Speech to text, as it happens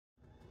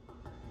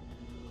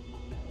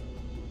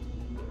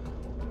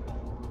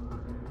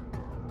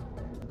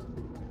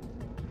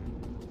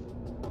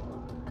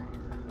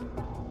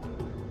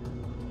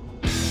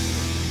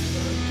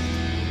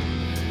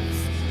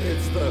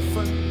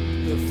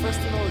the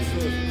festival is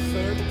the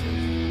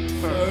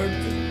third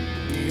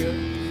year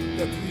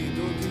that we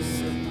do this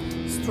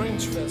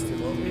strange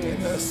festival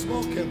in a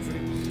small country,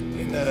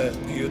 in a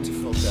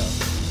beautiful town.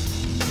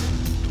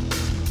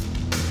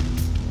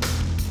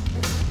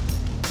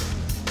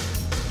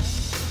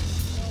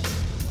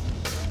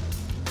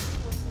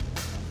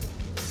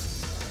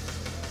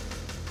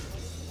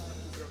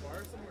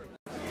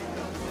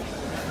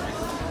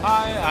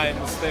 Hi,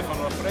 I'm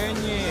Stephano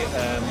Fregni.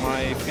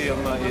 My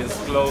film is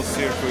Closed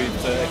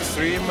Circuit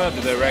Extreme.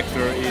 The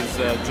director is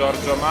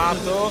Giorgio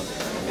Amato.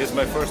 It's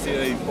my first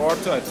year in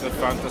Porto at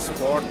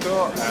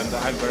Fantasporto, and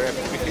I'm very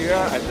happy to be here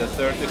at the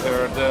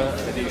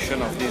 33rd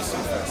edition of this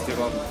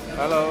festival.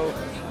 Hello!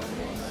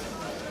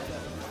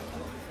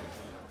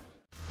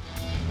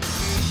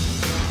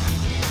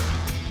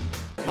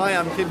 Hi,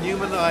 I'm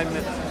Newman. I'm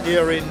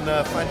here in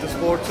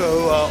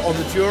Fantasporto on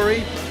the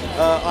jury.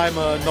 I'm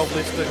a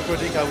novelist and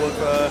critic. I work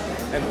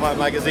for Empire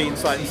Magazine,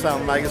 Sight and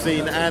Sound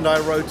Magazine, and I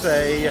wrote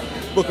a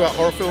book about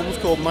horror films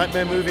called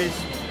Nightmare Movies,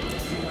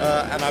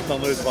 and I've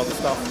done loads of other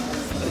stuff.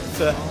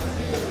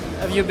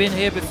 Have you been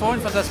here before in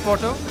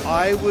Fantasporto?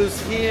 I was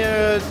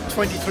here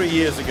 23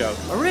 years ago.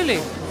 Oh, really?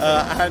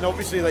 And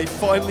obviously they've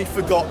finally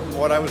forgotten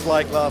what I was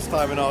like last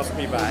time and asked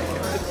me back.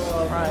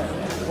 Right.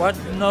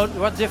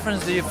 What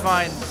difference do you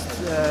find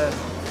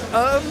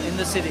in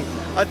the city?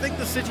 I think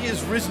the city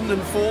has risen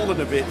and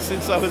fallen a bit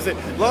since I was here.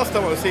 Last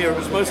time I was here, it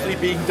was mostly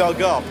being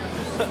dug up.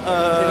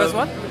 Because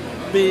what?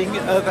 They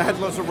had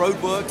lots of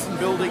roadworks and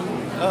building,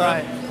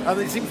 right. And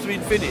it seems to have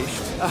been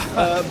finished.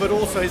 But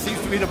also it seems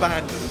to have been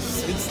abandoned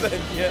since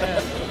then.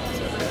 Yeah.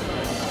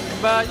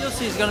 But you'll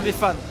see, it's going to be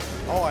fun.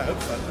 Oh, I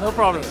hope so. No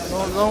problem.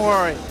 Don't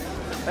worry.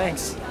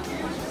 Thanks.